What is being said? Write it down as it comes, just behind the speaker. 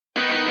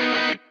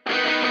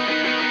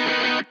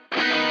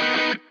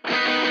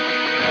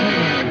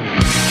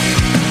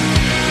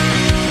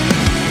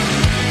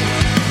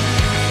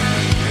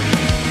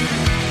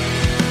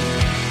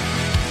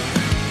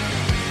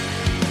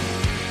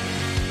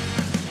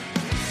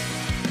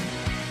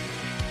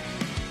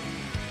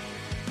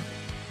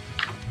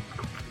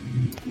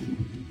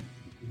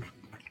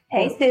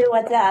Hey, Sue,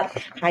 what's up?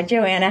 Hi,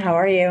 Joanna. How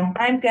are you?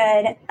 I'm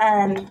good.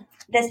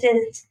 This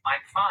is...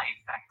 I'm fine,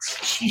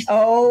 thanks.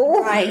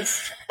 Oh, right.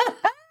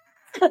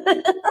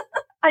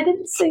 I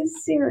didn't say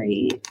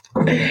Siri.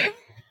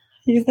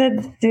 You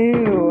said Sue.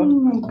 Oh,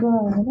 my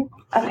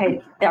God.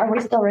 Okay, are we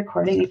still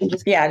recording? You can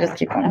just... Yeah, just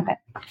keep going.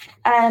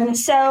 Okay.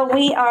 So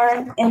we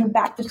are in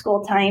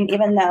back-to-school time,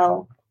 even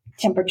though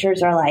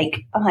temperatures are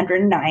like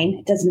 109.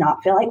 It does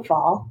not feel like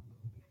fall.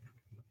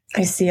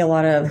 I see a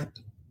lot of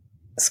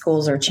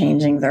schools are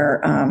changing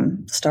their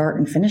start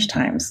and finish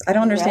times. I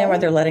don't understand why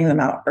they're letting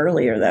them out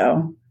earlier,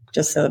 though,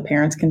 just so the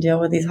parents can deal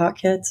with these hot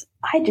kids.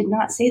 I did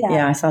not see that.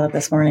 Yeah, I saw that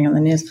this morning on the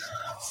news.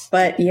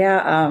 But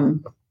yeah,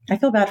 I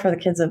feel bad for the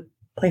kids that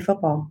play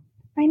football.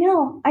 I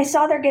know. I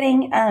saw they're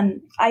getting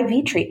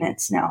IV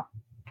treatments now.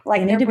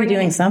 Like, they need to be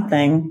doing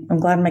something. I'm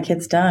glad my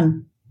kid's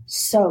done.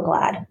 So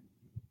glad.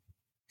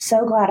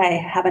 So glad I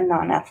have a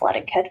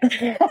non-athletic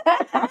kid.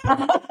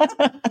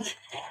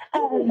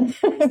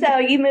 So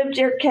you moved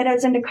your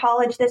kiddos into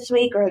college this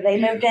week, or they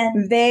moved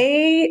in?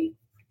 They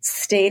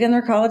stayed in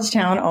their college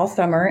town all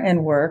summer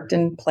and worked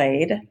and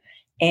played.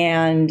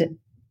 And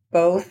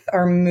both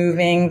are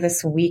moving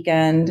this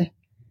weekend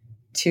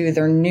to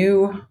their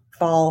new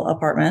fall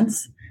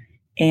apartments.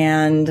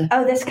 And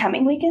this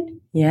coming weekend?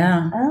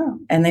 Yeah. Oh.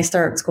 And they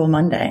start school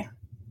Monday.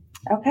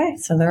 Okay.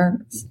 So they're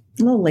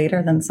a little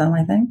later than some,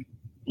 I think.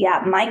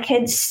 Yeah, my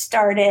kids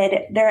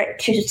they're at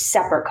two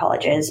separate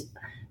colleges,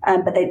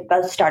 but they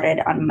both started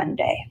on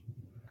Monday.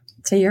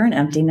 So you're an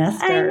empty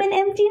nester. I'm an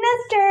empty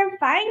nester,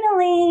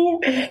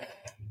 finally.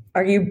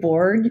 Are you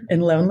bored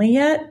and lonely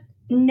yet?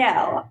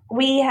 No,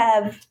 we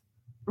have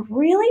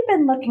really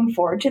been looking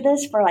forward to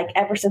this for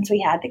ever since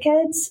we had the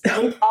kids.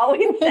 We've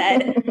always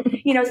said,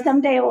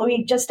 someday it will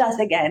be just us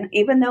again,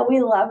 even though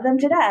we love them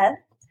to death.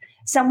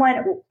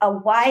 A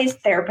wise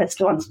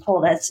therapist once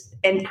told us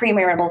in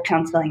premarital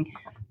counseling,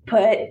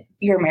 put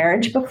your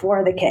marriage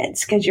before the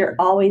kids, because you're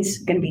always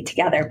going to be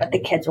together, but the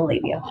kids will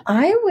leave you.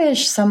 I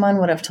wish someone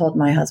would have told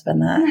my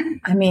husband that.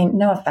 I mean,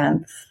 no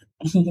offense,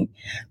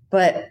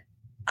 but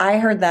I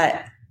heard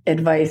that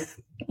advice,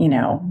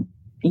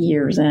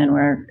 years in,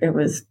 where it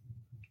was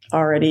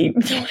already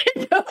a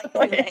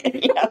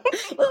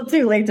little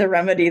too late to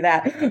remedy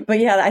that. But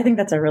yeah, I think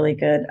that's a really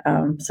good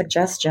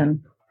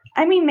suggestion.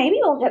 I mean, maybe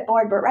we'll get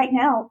bored, but right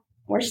now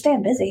we're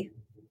staying busy.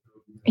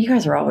 You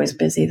guys are always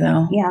busy,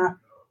 though. Yeah.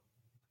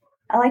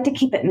 I like to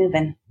keep it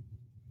moving.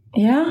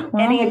 Yeah.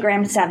 Well,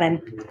 Enneagram 7.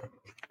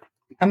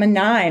 I'm a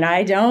 9.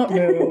 I don't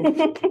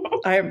move.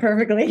 I am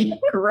perfectly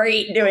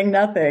great doing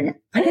nothing.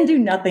 I can do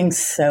nothing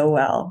so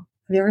well.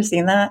 Have you ever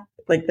seen that?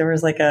 There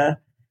was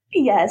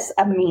Yes,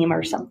 a meme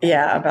or something.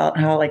 Yeah, about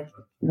how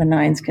the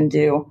 9s can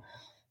do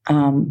a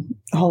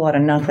whole lot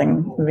of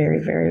nothing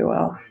very, very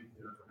well.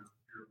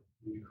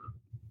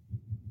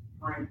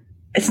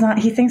 It's not,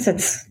 he thinks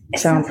it's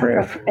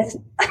soundproof.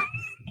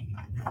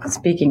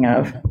 Speaking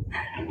of.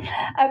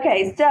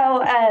 Okay,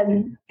 so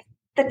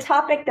the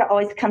topic that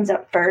always comes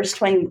up first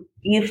when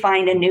you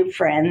find a new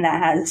friend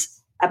that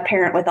has a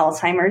parent with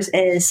Alzheimer's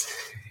is,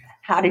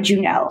 how did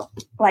you know?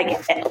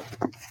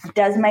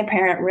 Does my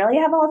parent really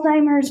have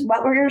Alzheimer's?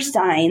 What were your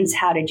signs?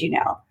 How did you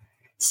know?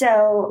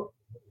 So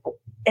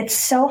it's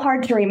so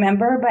hard to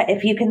remember, but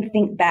if you can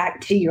think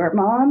back to your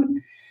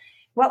mom,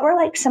 what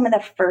were some of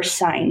the first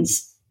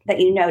signs that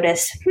you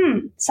noticed,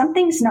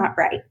 something's not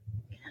right?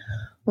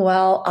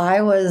 Well,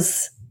 I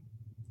was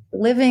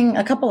living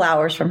a couple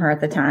hours from her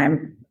at the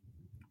time.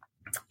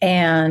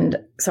 And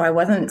so I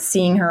wasn't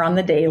seeing her on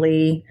the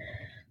daily.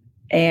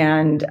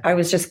 And I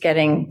was just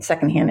getting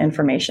secondhand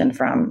information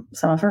from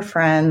some of her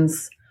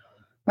friends.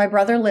 My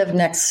brother lived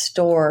next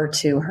door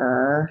to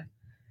her.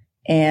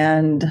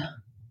 And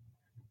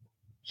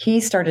he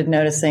started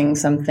noticing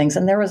some things.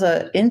 And there was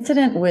an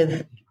incident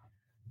with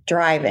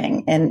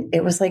driving. And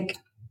it was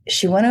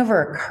she went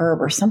over a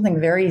curb or something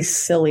very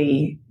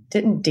silly,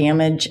 didn't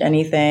damage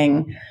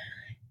anything.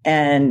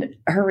 And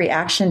her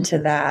reaction to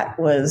that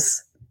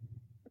was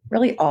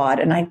really odd.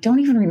 And I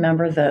don't even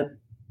remember the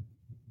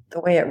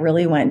way it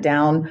really went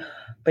down,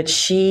 but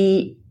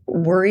she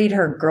worried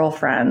her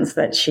girlfriends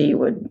that she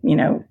would,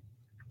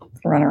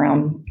 run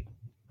around,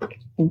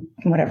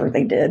 whatever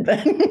they did.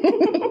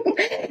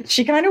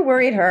 She kind of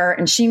worried her,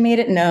 and she made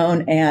it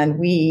known. And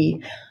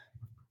we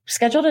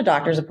scheduled a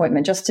doctor's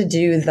appointment just to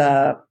do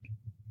the,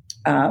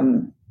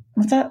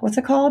 what's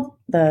it called?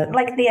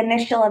 The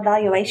initial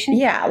evaluation?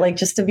 Yeah,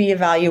 just to be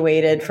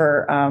evaluated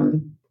for,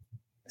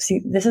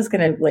 see, this is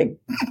going to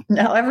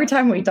now every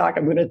time we talk,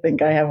 I'm going to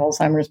think I have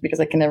Alzheimer's because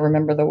I can never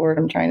remember the word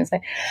I'm trying to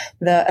say.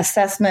 The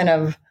assessment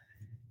of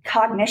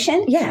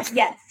cognition? Yes.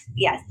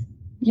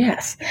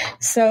 Yes.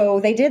 So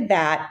they did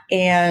that,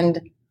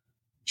 and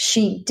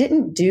she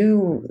didn't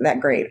do that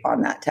great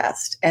on that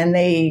test. And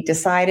they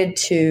decided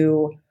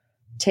to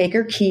take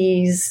her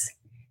keys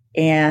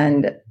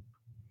and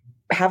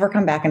have her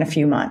come back in a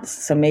few months.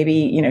 So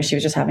maybe, she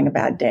was just having a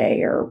bad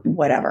day or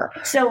whatever.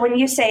 So when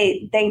you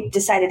say they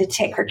decided to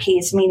take her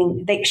keys,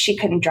 meaning she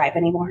couldn't drive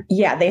anymore?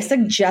 Yeah, they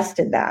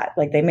suggested that.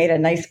 They made a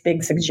nice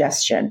big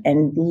suggestion.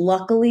 And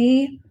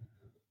luckily,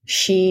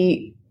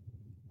 she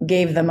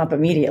gave them up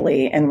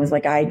immediately and was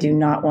like, I do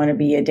not want to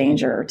be a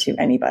danger to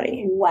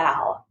anybody.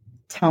 Wow.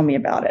 Tell me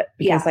about it.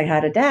 Because I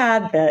had a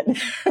dad that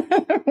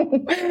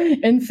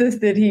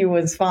insisted he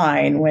was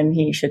fine when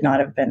he should not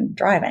have been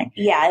driving.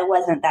 Yeah, it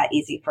wasn't that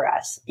easy for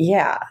us.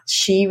 Yeah.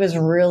 She was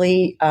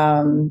really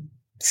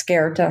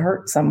scared to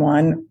hurt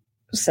someone.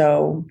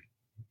 So,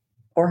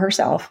 or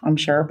herself, I'm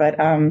sure. But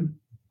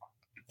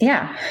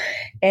yeah.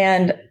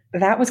 And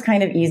that was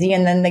kind of easy.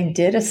 And then they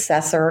did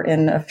assess her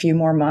in a few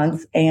more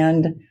months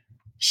and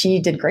she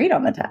did great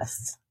on the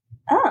tests.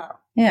 Oh.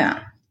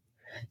 Yeah.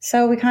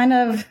 So we kind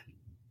of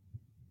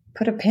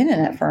put a pin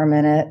in it for a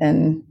minute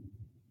and,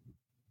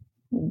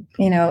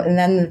 and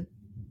then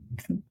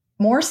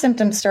more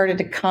symptoms started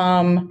to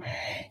come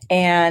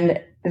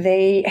and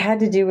they had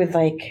to do with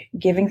like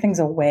giving things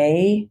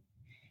away.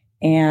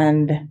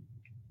 And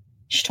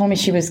she told me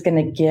she was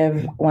going to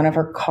give one of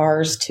her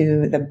cars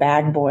to the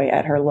bag boy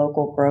at her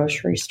local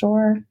grocery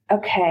store.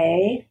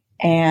 Okay.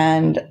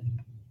 And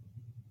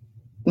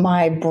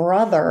my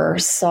brother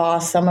saw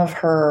some of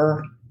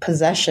her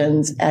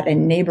possessions at a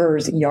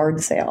neighbor's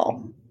yard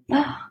sale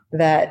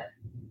that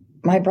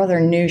my brother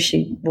knew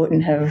she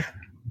wouldn't have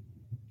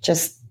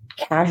just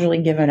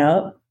casually given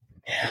up.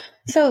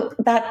 So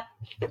that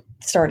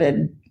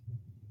started,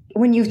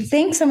 when you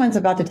think someone's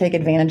about to take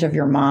advantage of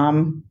your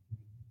mom,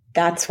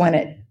 that's when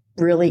it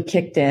really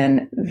kicked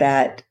in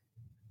that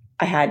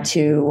I had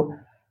to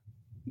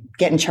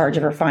get in charge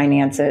of her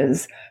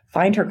finances,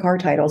 find her car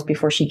titles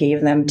before she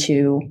gave them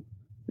to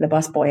the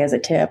busboy as a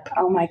tip.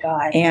 Oh my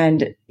God.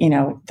 And,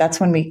 that's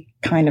when we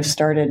kind of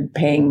started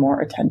paying more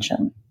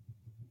attention.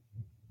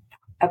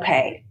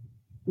 Okay.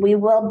 We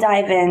will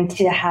dive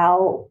into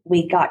how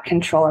we got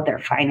control of their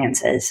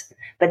finances,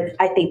 but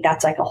I think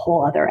that's like a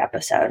whole other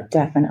episode.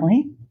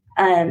 Definitely.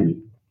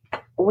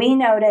 We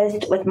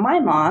noticed with my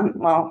mom,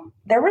 well,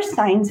 there were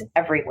signs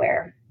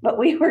everywhere, but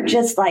we were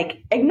just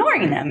like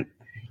ignoring them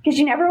because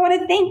you never want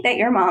to think that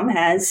your mom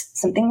has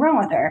something wrong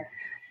with her.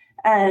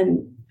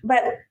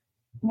 But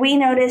we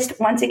noticed,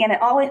 once again, it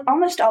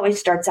almost always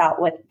starts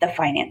out with the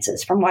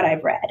finances from what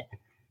I've read.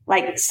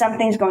 Like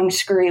something's going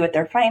screwy with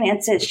their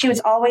finances. She was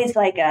always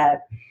like a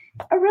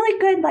really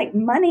good like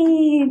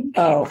money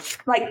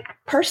like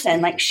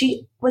person. Like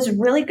she was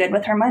really good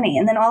with her money.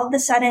 And then all of a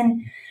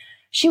sudden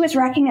she was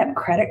racking up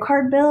credit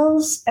card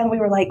bills and we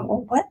were like,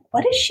 well,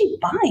 what is she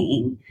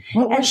buying?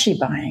 What was she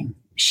buying?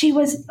 She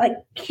was like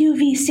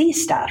QVC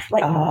stuff,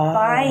 like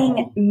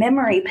buying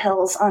memory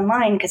pills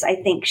online because I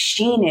think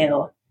she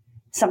knew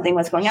something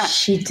was going on.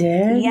 She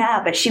did?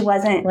 Yeah, but she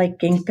wasn't. Like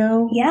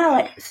ginkgo? Yeah,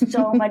 like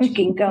so much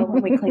ginkgo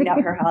when we cleaned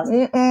out her house.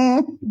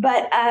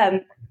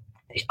 But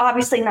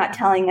obviously not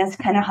telling us,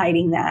 kind of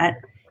hiding that.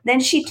 Then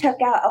she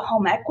took out a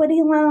home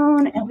equity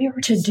loan and we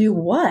were to do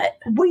what?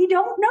 We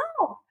don't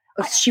know.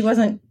 She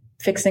wasn't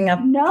fixing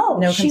up no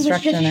she was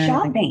just or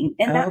shopping.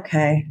 And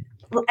okay.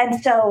 And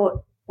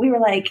so we were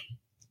like,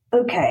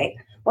 okay,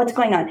 what's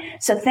going on?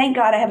 So thank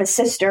God I have a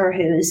sister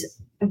who's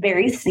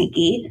very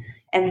sneaky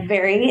and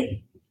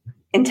very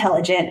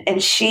intelligent.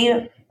 And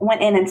she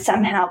went in and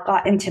somehow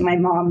got into my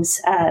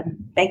mom's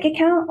bank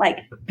account, like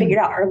figured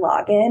out her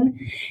login.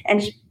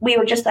 And we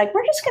were just like,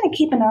 we're just going to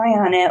keep an eye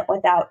on it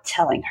without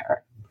telling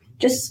her,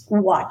 just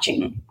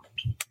watching.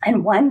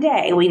 And one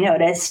day we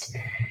noticed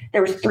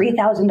there was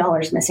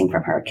 $3,000 missing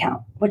from her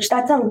account, which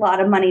that's a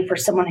lot of money for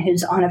someone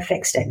who's on a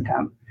fixed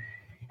income.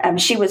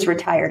 She was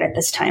retired at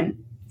this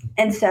time.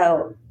 And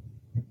so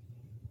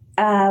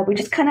we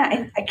just kind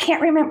of, I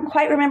can't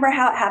quite remember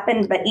how it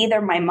happened, but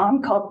either my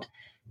mom called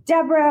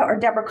Deborah or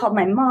Deborah called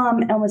my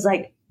mom and was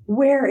like,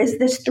 where is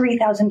this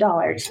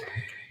 $3,000?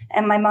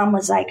 And my mom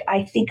was like,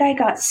 I think I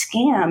got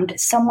scammed.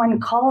 Someone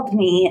called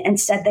me and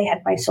said they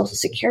had my social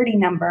security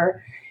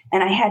number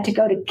and I had to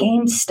go to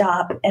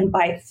GameStop and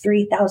buy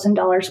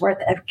 $3,000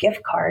 worth of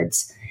gift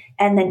cards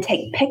and then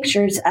take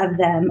pictures of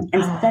them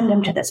and send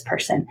them to this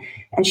person.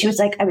 And she was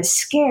like, I was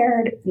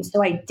scared. And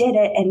so I did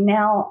it. And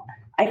now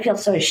I feel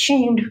so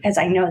ashamed because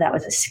I know that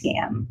was a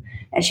scam.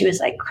 And she was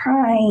like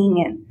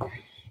crying.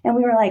 And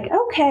we were like,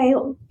 okay,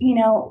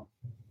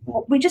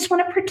 we just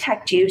want to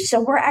protect you. So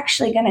we're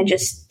actually going to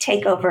just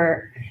take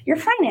over your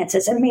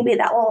finances and maybe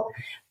that will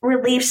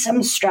relieve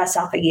some stress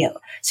off of you.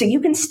 So you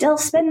can still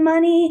spend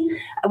money.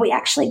 We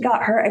actually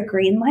got her a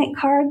green light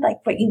card,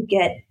 like what you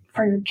get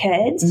for your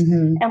kids.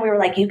 Mm-hmm. And we were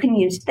like, you can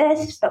use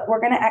this, but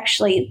we're going to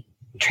actually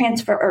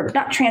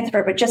not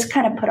transfer, but just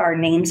kind of put our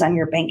names on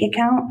your bank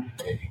account.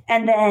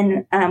 And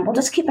then we'll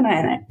just keep an eye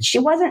on it. She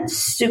wasn't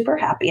super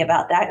happy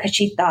about that because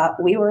she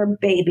thought we were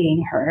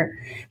babying her.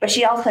 But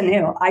she also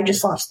knew I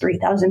just lost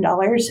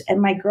 $3,000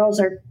 and my girls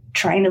are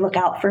trying to look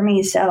out for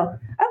me. So,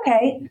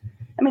 okay.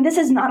 I mean, this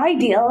is not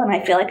ideal and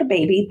I feel like a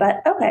baby,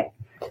 but okay.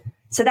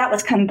 So that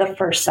was kind of the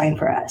first sign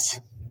for us.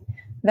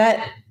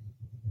 That's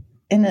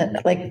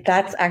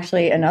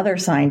actually another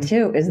sign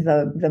too, is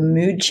the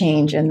mood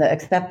change and the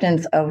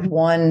acceptance of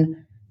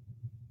one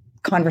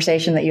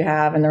conversation that you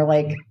have and they're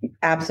like,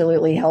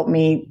 absolutely, help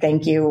me,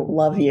 thank you,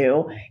 love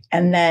you.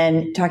 And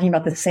then talking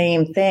about the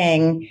same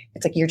thing,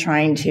 it's like, you're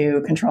trying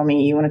to control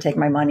me, you want to take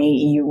my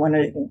money, you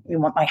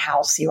want my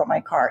house, you want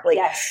my car. Like,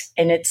 yes.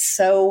 And it's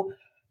so,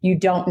 you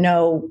don't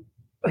know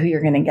who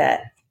you're going to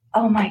get.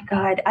 Oh my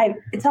God.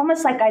 It's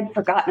almost like I'd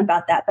forgotten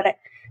about that. But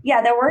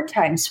there were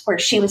times where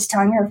she was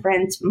telling her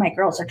friends, my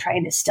girls are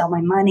trying to steal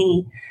my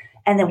money.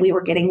 And then we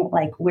were getting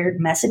like weird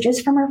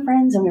messages from her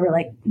friends. And we were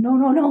like,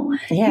 no,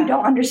 you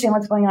don't understand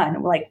what's going on.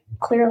 And we're like,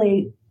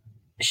 clearly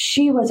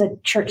she was a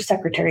church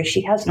secretary.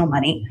 She has no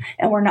money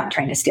and we're not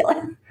trying to steal it.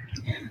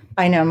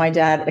 I know my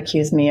dad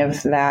accused me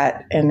of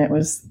that. And it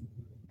was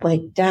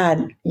like,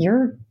 Dad,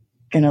 you're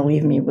going to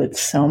leave me with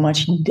so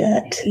much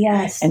debt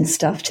yes. and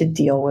stuff to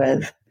deal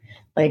with.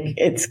 Like,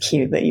 it's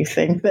cute that you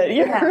think that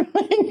you're, I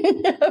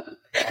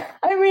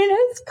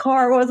mean, his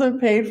car wasn't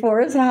paid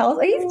for, his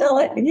house. He's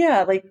still,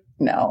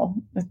 no.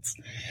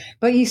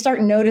 But you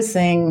start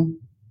noticing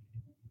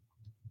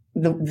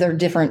their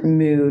different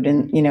mood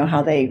and,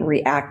 how they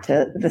react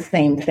to the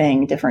same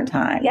thing different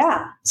times.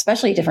 Yeah.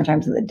 Especially different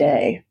times of the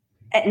day.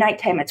 At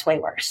nighttime, it's way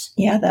worse.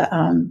 Yeah.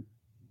 The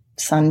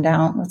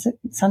sundown, what's it?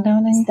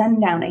 Sundowning?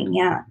 Sundowning,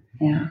 yeah.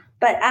 Yeah.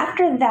 But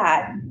after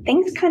that,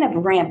 things kind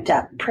of ramped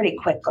up pretty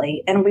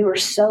quickly. And we were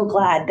so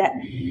glad that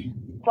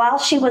while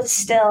she was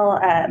still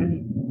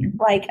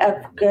like of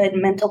good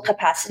mental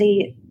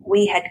capacity,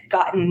 we had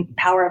gotten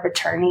power of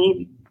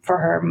attorney for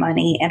her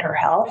money and her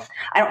health.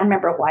 I don't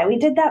remember why we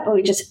did that, but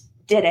we just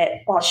did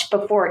it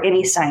before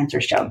any signs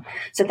were shown.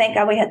 So thank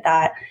God we had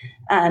that.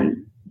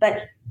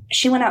 But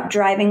she went out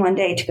driving one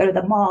day to go to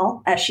the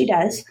mall, as she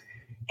does.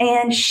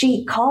 And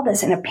she called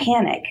us in a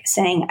panic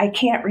saying, I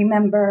can't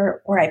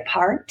remember where I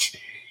parked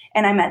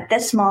and I'm at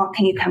this mall.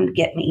 Can you come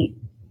get me?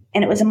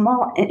 And it was a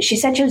mall. And she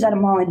said she was at a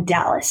mall in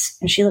Dallas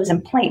and she lives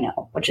in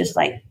Plano, which is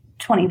like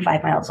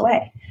 25 miles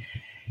away.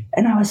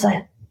 And I was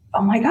like,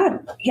 oh my God,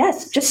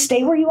 yes, just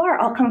stay where you are.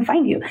 I'll come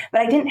find you.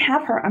 But I didn't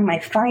have her on my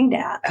Find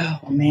app.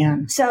 Oh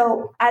man.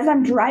 So as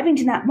I'm driving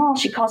to that mall,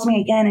 she calls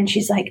me again and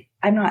she's like,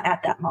 I'm not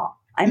at that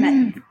mall.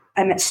 I'm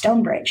at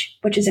Stonebridge,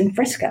 which is in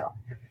Frisco.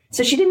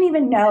 So she didn't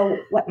even know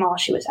what mall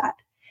she was at.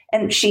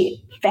 And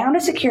she found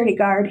a security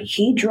guard.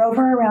 He drove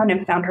her around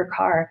and found her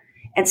car.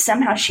 And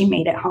somehow she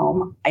made it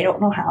home. I don't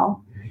know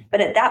how.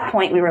 But at that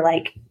point, we were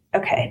like,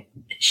 okay,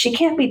 she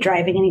can't be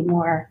driving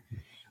anymore.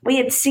 We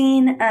had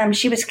seen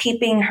she was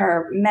keeping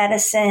her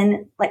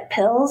medicine, like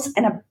pills,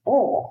 in a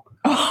bowl.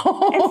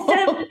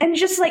 And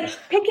just like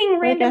picking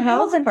random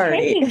pills and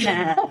taking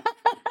them.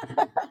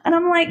 And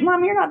I'm like,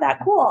 Mom, you're not that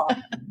cool.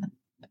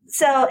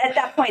 So at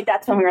that point,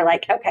 that's when we were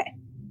like, okay.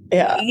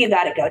 Yeah, you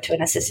got to go to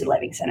an assisted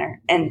living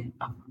center. And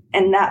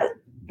that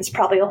is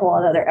probably a whole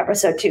other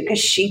episode too, because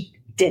she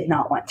did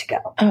not want to go.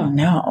 Oh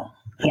no.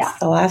 That's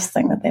the last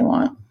thing that they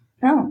want.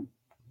 No.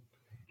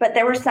 But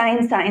there were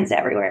signs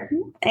everywhere.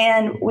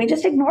 And we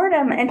just ignored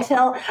them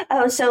until,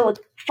 so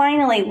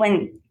finally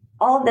when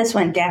all of this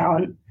went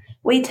down,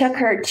 we took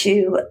her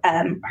to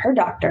her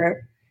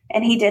doctor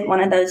and he did one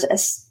of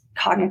those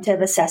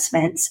cognitive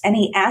assessments. And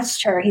he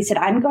asked her, he said,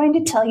 I'm going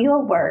to tell you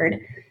a word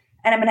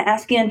and I'm going to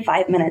ask you in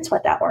 5 minutes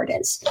what that word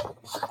is.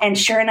 And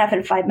sure enough,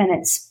 in 5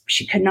 minutes,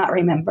 she could not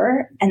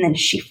remember. And then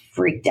she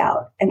freaked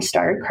out and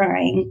started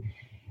crying.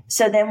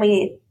 So then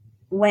we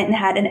went and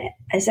had an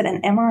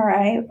MRI?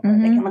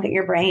 Mm-hmm. They can look at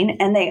your brain.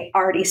 And they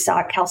already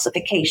saw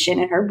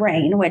calcification in her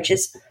brain, which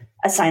is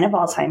a sign of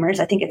Alzheimer's.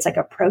 I think it's like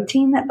a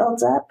protein that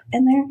builds up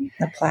in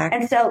there. The plaque.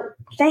 And so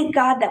thank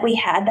God that we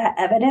had that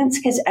evidence,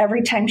 because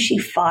every time she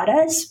fought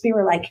us, we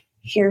were like,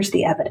 here's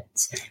the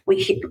evidence.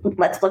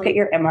 Let's look at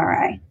your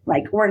MRI.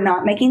 Like, we're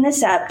not making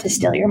this up to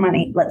steal your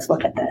money. Let's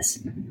look at this.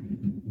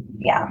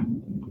 Yeah.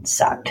 It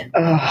sucked.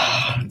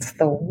 Oh, it's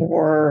the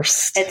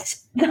worst.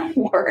 It's the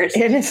worst.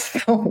 It is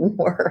the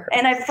worst.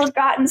 And I've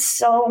forgotten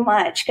so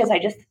much because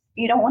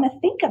you don't want to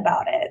think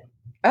about it.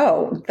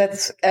 Oh,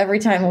 that's every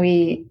time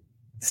we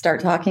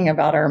start talking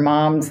about our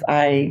moms,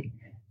 I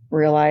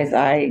realize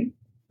I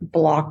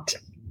blocked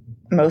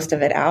most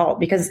of it out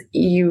because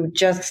you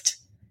just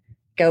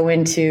go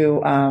into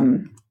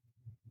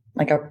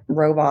like a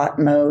robot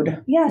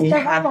mode. Yes, you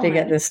have to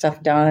get this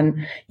stuff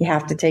done. You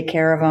have to take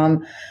care of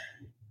them,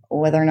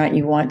 whether or not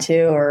you want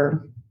to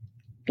or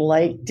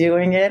like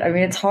doing it. I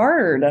mean, it's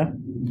hard.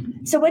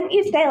 So wouldn't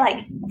you say,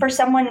 like, for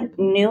someone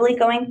newly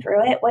going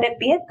through it, would it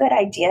be a good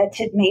idea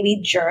to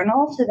maybe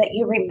journal so that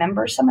you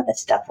remember some of the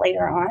stuff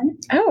later on?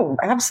 Oh,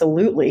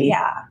 absolutely.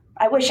 Yeah.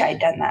 I wish I had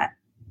done that.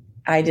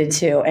 I did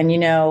too. And,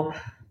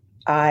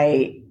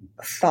 I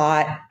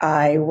thought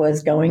I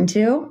was going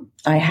to.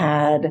 I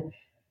had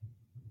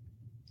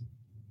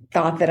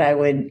thought that I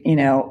would,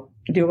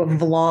 do a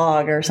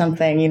vlog or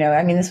something,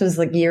 I mean, this was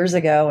like years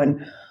ago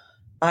and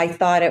I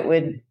thought it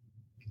would,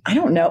 I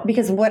don't know,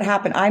 because what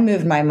happened, I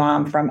moved my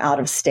mom from out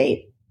of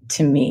state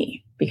to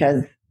me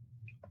because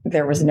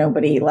there was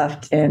nobody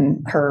left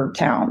in her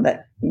town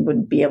that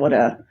would be able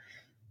to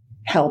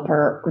help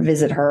her,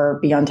 visit her,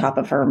 be on top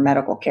of her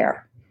medical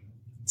care.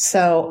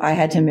 So I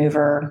had to move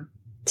her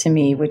to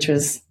me, which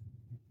was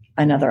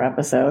another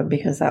episode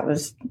because that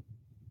was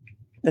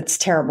that's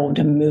terrible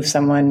to move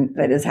someone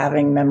that is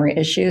having memory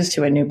issues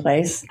to a new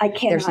place. I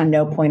can't. There's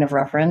no point of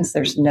reference.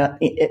 There's no,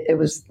 it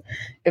was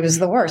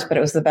the worst, but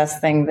it was the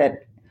best thing the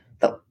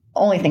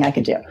only thing I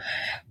could do.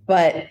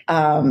 But,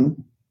 what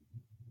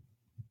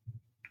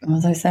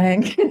was I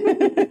saying?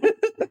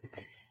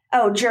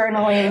 Oh,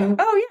 journaling.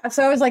 Oh yeah.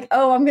 So I was like,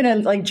 oh, I'm going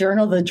to like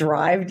journal the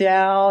drive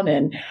down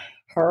and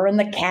her and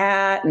the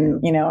cat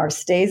and, our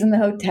stays in the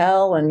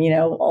hotel and,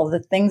 all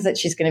the things that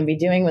she's going to be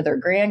doing with her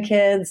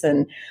grandkids.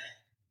 And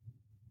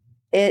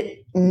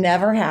it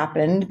never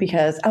happened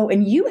because,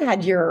 and you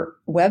had your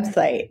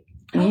website.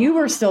 You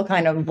were still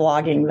kind of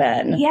blogging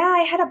then. Yeah,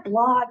 I had a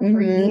blog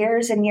for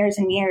years and years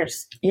and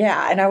years.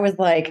 Yeah. And I was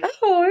like,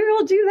 oh, maybe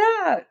I'll do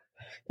that.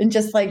 And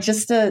just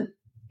to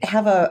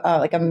have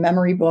a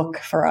memory book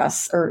for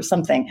us or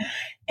something.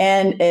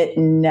 And it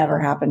never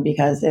happened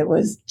because it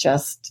was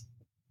just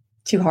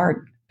too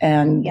hard.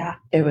 And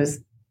it was,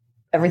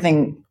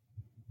 everything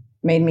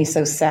made me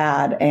so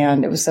sad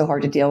and it was so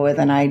hard to deal with.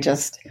 And I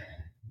just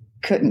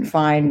couldn't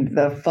find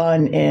the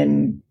fun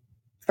in,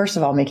 first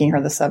of all, making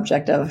her the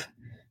subject of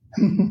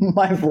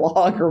my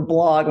vlog or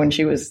blog when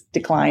she was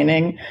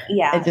declining.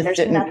 Yeah, it just there's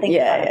didn't, nothing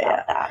fun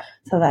about that.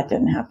 So that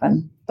didn't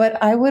happen.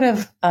 But I would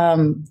have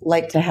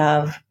liked to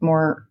have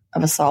more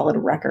of a solid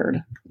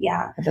record.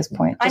 Yeah. At this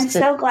point. I'm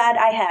so glad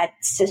I had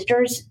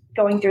sisters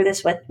going through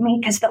this with me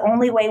because the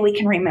only way we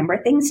can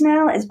remember things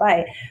now is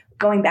by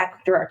going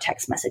back through our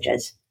text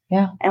messages.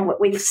 Yeah. And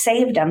we've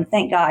saved them,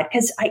 thank God.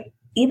 Because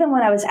even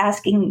when I was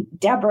asking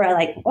Deborah,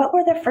 like, what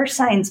were the first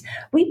signs?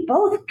 We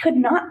both could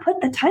not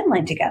put the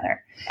timeline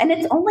together. And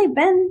it's only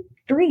been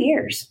 3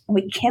 years.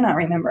 We cannot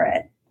remember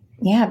it.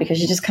 Yeah,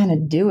 because you just kind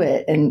of do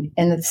it. And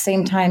at the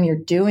same time you're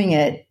doing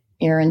it,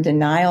 you're in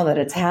denial that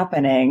it's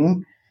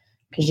happening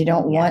because you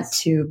don't want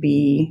to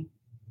be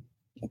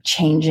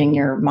changing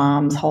your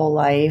mom's whole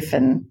life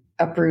and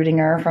uprooting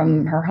her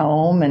from her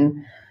home.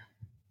 And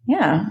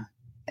yeah,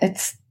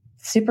 it's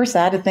super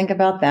sad to think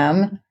about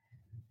them.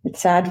 It's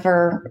sad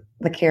for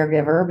the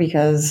caregiver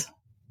because,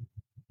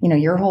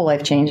 your whole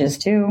life changes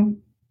too.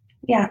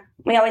 Yeah.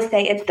 We always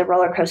say it's the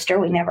roller coaster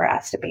we never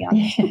asked to be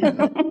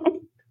on.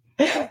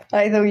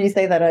 I know you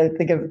say that. I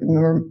think of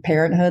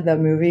Parenthood, that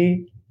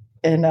movie,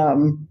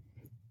 and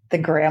the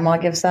grandma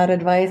gives that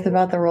advice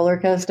about the roller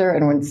coaster.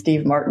 And when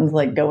Steve Martin's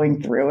like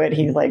going through it,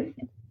 he's like,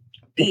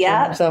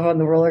 himself on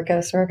the roller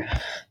coaster.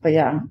 But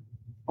yeah,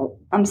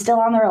 I'm still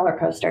on the roller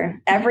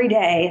coaster. Every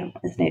day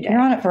is a new day.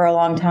 You're on it for a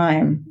long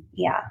time.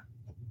 Yeah.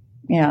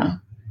 Yeah.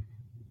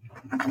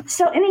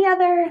 So any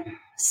other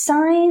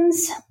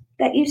signs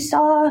that you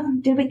saw?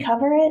 Did we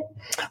cover it?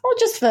 Well,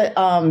 just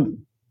the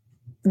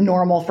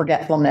normal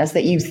forgetfulness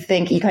that you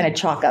think you kind of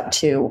chalk up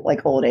to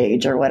like old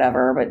age or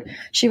whatever. But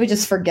she would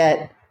just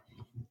forget,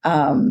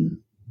 the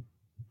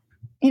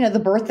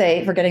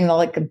birthday, forgetting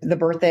the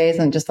birthdays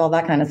and just all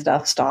that kind of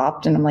stuff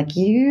stopped. And I'm like,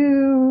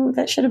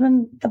 that should have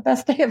been the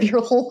best day of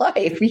your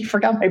life. You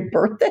forgot my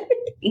birthday.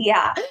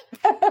 Yeah.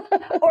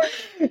 Or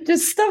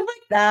just stuff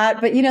like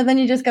that. But, then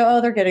you just go,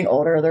 oh, they're getting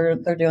older.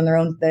 They're doing their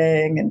own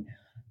thing.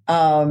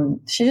 And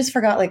she just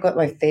forgot like what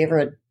my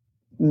favorite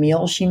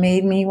meal she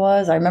made me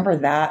was. I remember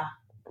that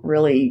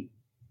really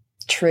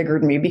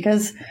triggered me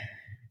because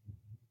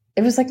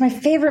it was like my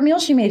favorite meal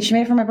she made. She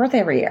made it for my birthday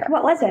every year.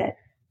 What was it?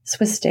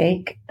 Swiss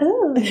steak.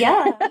 Oh,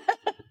 yeah.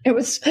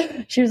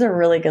 She was a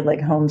really good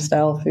like home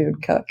style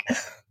food cook.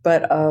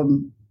 But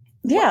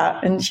yeah.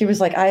 And she was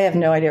like, I have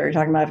no idea what you're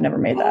talking about. I've never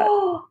made that.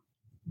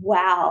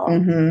 Wow.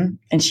 Mm-hmm.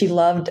 And she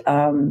loved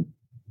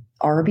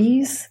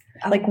Arby's.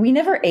 Like we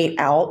never ate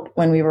out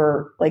when we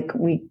were like,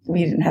 we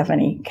didn't have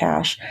any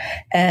cash.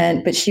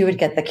 But she would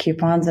get the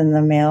coupons in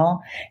the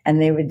mail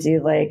and they would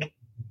do like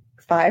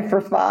 5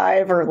 for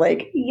 $5 or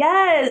like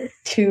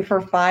 2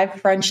 for $5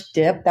 French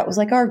dip. That was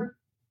like our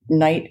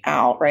night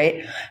out.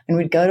 Right. And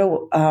we'd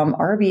go to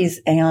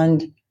Arby's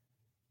and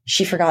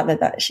she forgot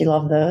that she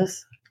loved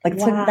those. Like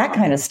so that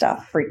kind of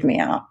stuff freaked me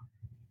out.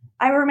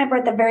 I remember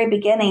at the very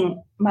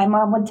beginning, my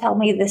mom would tell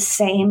me the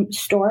same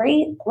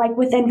story, like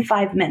within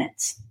 5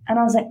 minutes. And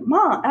I was like,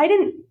 Mom, I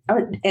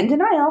was in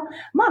denial.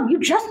 Mom, you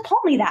just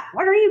told me that.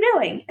 What are you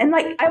doing? And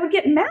like, I would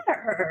get mad at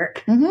her.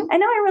 Mm-hmm. And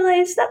now I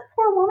realized that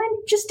poor woman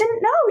just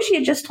didn't know she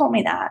had just told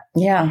me that.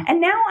 Yeah. And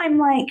now I'm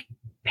like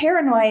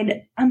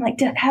paranoid. I'm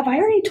like, have I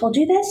already told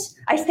you this?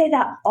 I say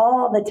that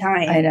all the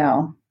time. I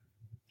know.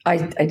 I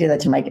do that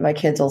to my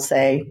kids will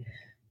say,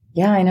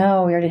 yeah, I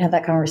know. We already had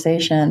that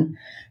conversation.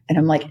 And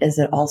I'm like, is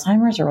it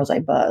Alzheimer's or was I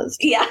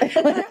buzzed? Yeah.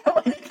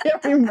 I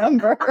can't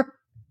remember.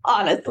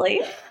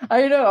 Honestly.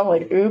 I know. I'm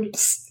like,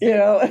 oops.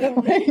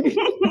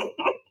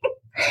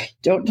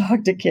 Don't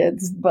talk to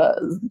kids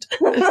buzzed.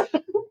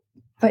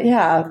 But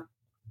yeah,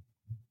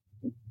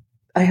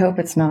 I hope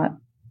it's not.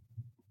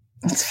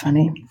 That's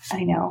funny.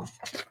 I know.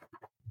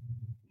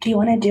 Do you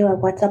want to do a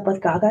What's Up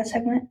with Gaga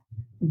segment?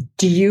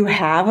 Do you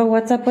have a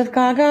What's Up with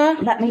Gaga?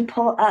 Let me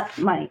pull up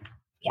my,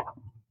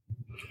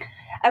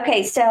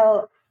 Okay,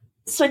 so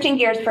switching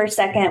gears for a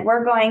second,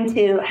 we're going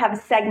to have a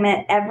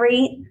segment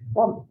every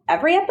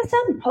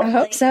episode, hopefully, I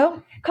hope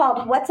so,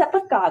 called What's Up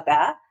with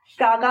Gaga.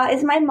 Gaga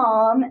is my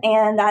mom,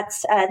 and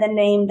that's the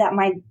name that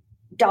my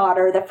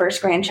daughter, the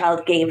first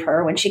grandchild, gave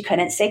her when she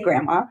couldn't say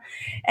grandma.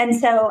 And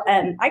so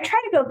I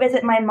try to go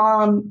visit my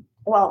mom.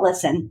 Well,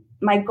 listen,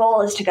 my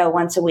goal is to go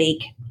once a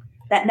week.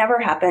 That never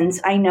happens.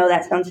 I know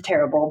that sounds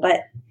terrible,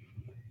 but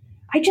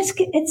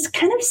it's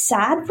kind of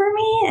sad for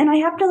me, and I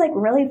have to like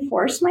really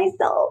force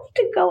myself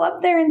to go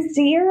up there and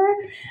see her.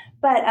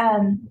 But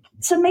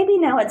so maybe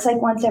now it's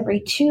like once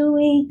every 2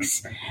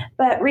 weeks.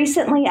 But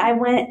recently I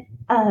went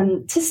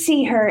to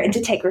see her and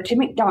to take her to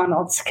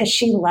McDonald's because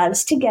she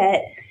loves to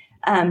get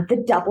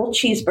the double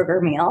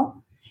cheeseburger meal.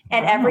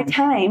 And every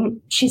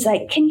time she's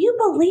like, "Can you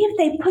believe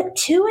they put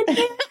 2 in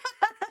here?"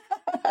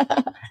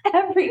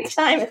 Every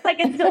time. It's like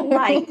a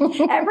delight.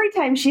 Every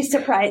time she's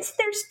surprised,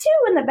 there's 2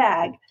 in the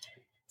bag.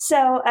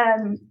 So,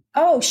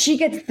 she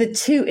gets the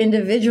 2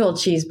 individual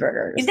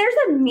cheeseburgers. There's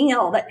a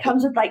meal that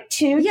comes with like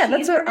 2. Yeah,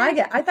 that's what I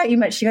get. I thought you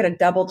meant she got a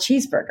double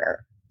cheeseburger,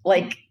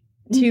 like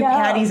 2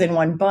 patties in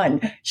one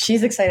bun.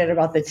 She's excited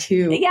about the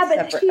 2. Yeah,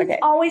 but she's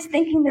always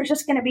thinking there's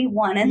just going to be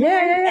 1 in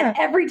there. Yeah. And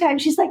every time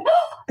she's like,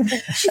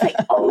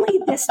 only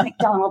this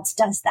McDonald's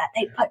does that.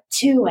 They put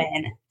 2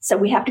 in. So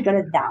we have to go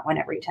to that one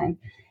every time.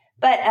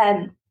 But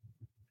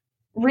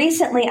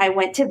recently I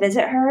went to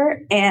visit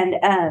her,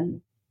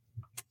 and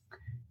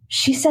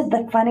she said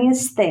the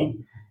funniest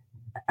thing.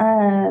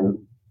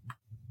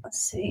 Let's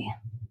see.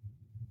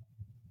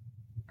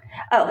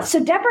 Oh,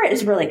 so Deborah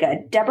is really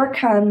good. Deborah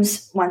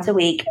comes once a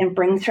week and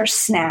brings her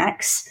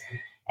snacks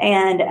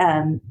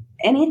and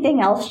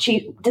anything else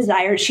she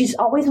desires. She's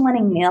always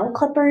wanting nail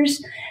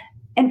clippers.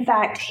 In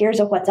fact, here's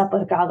a what's up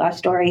with Gaga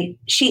story.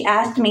 She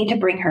asked me to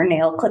bring her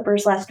nail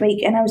clippers last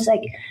week, and I was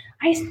like,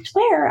 I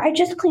swear, I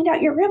just cleaned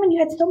out your room and you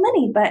had so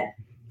many, but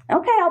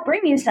okay, I'll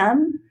bring you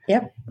some.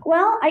 Yep.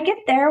 Well, I get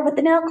there with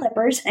the nail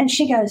clippers, and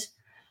she goes,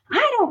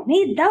 I don't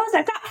need those.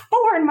 I've got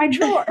 4 in my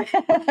drawer.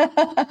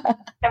 I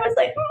was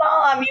like,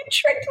 Mom, you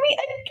tricked me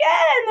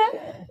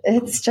again.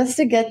 It's just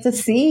to get to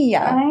see you.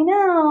 I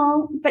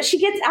know. But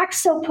she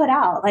acts so put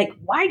out. Like,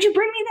 why'd you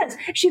bring me this?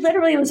 She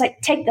literally was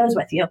like, take those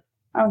with you.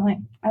 I was like,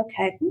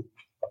 okay.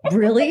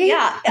 Really?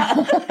 Yeah.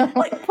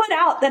 Like, put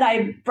out that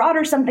I brought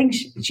her something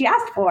she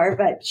asked for,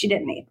 but she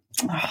didn't need.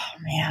 Oh,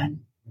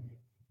 man.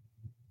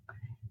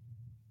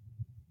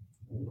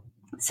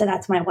 So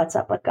that's my what's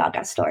up with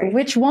Gaga story.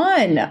 Which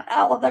one?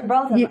 Oh, well, they're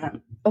both of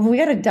them. We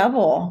got a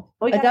double.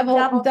 We got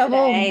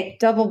a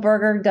double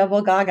burger,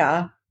 double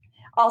Gaga.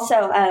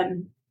 Also,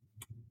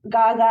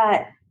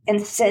 Gaga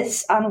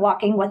insists on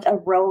walking with a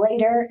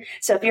rollator.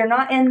 So if you're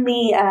not in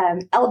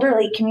the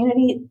elderly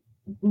community,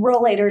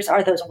 rollators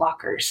are those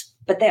walkers,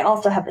 but they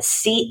also have a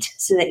seat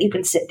so that you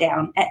can sit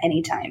down at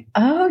any time.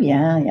 Oh,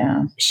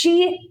 yeah.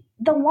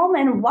 The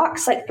woman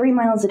walks like 3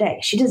 miles a day.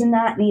 She does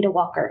not need a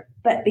walker.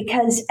 But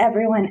because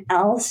everyone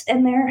else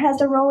in there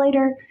has a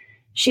rollator,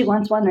 she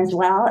wants one as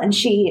well. And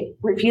she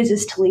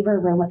refuses to leave her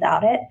room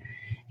without it.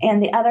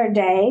 And the other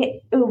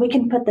day, we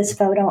can put this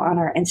photo on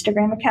our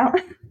Instagram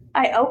account.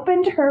 I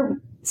opened her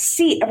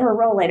seat of her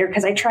rollator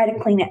because I try to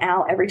clean it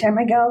out every time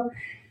I go.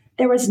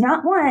 There was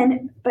not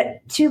 1,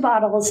 but 2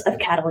 bottles of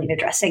Catalina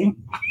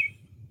dressing.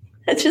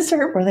 It's just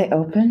her. Were they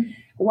open?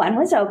 One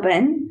was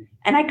open.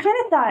 And I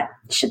kind of thought,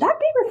 should that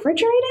be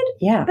refrigerated?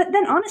 Yeah. But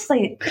then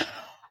honestly.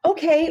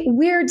 Okay,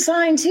 weird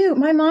sign too.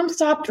 My mom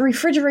stopped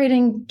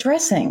refrigerating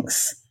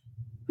dressings.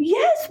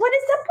 Yes, what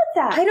is up with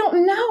that? I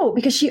don't know,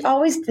 because she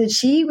always did.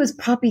 She was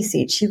poppy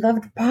seed. She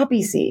loved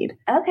poppy seed.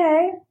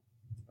 Okay.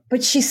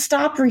 But she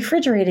stopped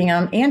refrigerating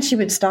them, and she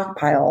would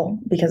stockpile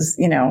because,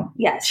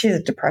 yes, she's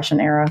a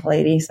Depression era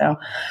lady. So,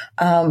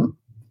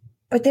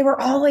 but they were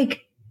all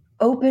like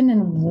open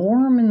and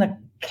warm in the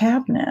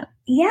cabinet.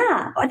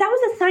 Yeah, that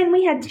was a sign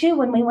we had too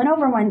when we went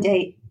over one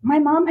day. My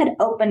mom had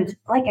opened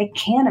like a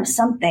can of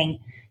something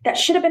that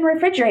should have been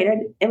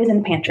refrigerated. It was in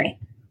the pantry.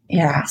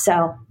 Yeah.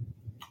 So,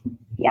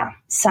 yeah,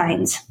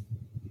 signs.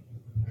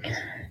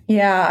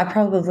 Yeah, I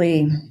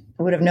probably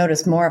would have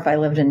noticed more if I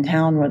lived in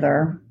town with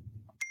her.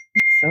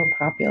 So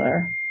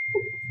popular.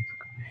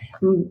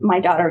 My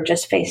daughter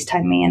just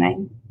FaceTimed me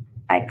and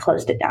I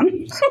closed it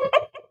down.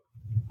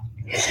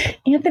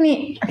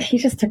 Anthony, he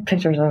just took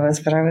pictures of us,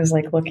 but I was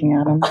like looking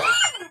at him.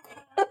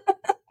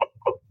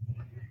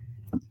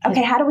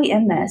 Okay, how do we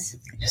end this?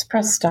 Just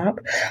press stop.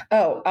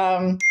 Oh,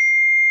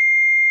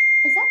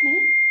 is that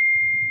me?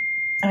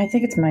 I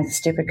think it's my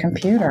stupid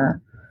computer.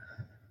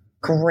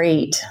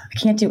 Great. I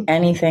can't do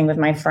anything with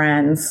my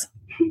friends.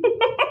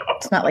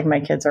 It's not like my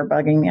kids are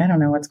bugging me. I don't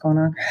know what's going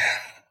on.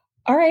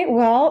 All right.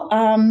 Well,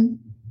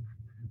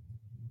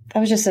 that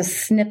was just a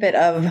snippet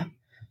of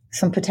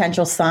some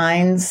potential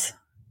signs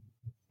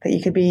that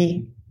you could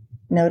be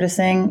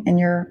noticing in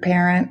your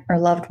parent or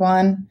loved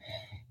one.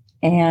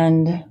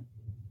 And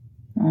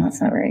that's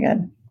not very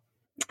good.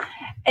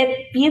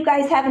 If you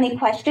guys have any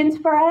questions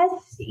for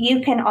us,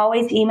 you can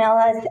always email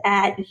us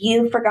at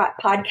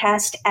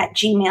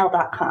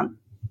youforgotpodcast@gmail.com.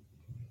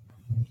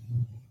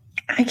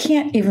 I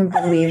can't even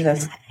believe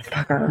this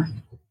fucker.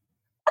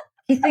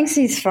 He thinks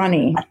he's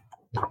funny.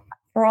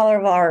 For all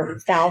of our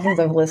thousands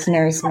of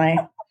listeners,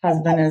 my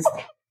husband is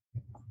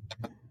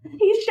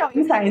He's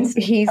showing signs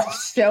He's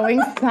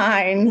showing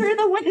signs, through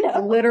the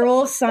window.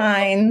 literal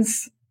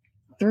signs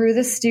through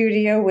the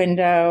studio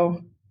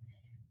window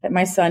that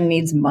my son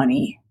needs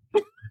money.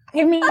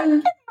 I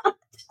mean, all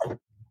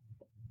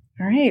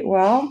right.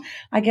 Well,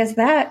 I guess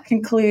that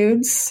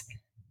concludes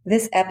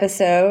this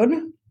episode.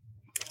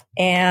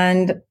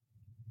 And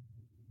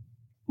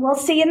We'll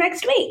see you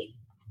next week.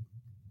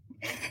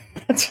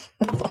 that's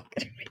all gonna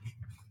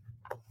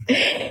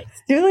be.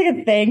 Do like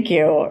a thank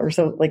you or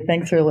so, like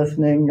thanks for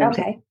listening. Or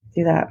Okay.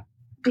 do that.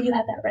 Do you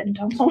have that written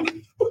down?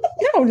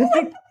 No, just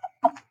like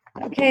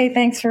okay,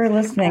 thanks for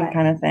listening, All right.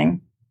 kind of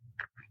thing.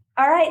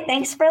 All right.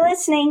 Thanks for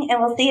listening, and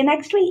we'll see you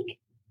next week.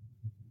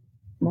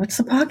 What's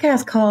the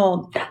podcast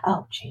called?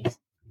 Oh, jeez.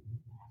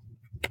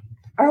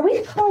 Are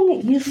we calling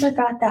it You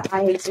Forgot That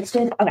I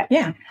Existed? Okay.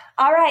 Yeah.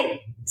 All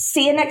right.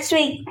 See you next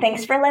week.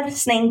 Thanks for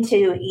listening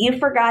to You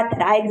Forgot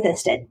That I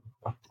Existed.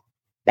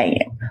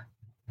 Bang.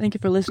 Thank you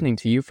for listening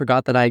to You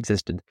Forgot That I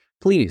Existed.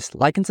 Please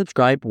like and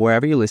subscribe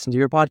wherever you listen to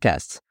your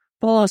podcasts.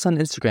 Follow us on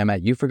Instagram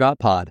at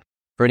YouForgotPod.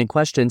 For any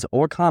questions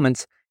or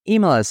comments,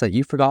 email us at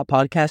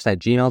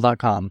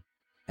youforgotpodcast@gmail.com.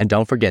 And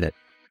don't forget it,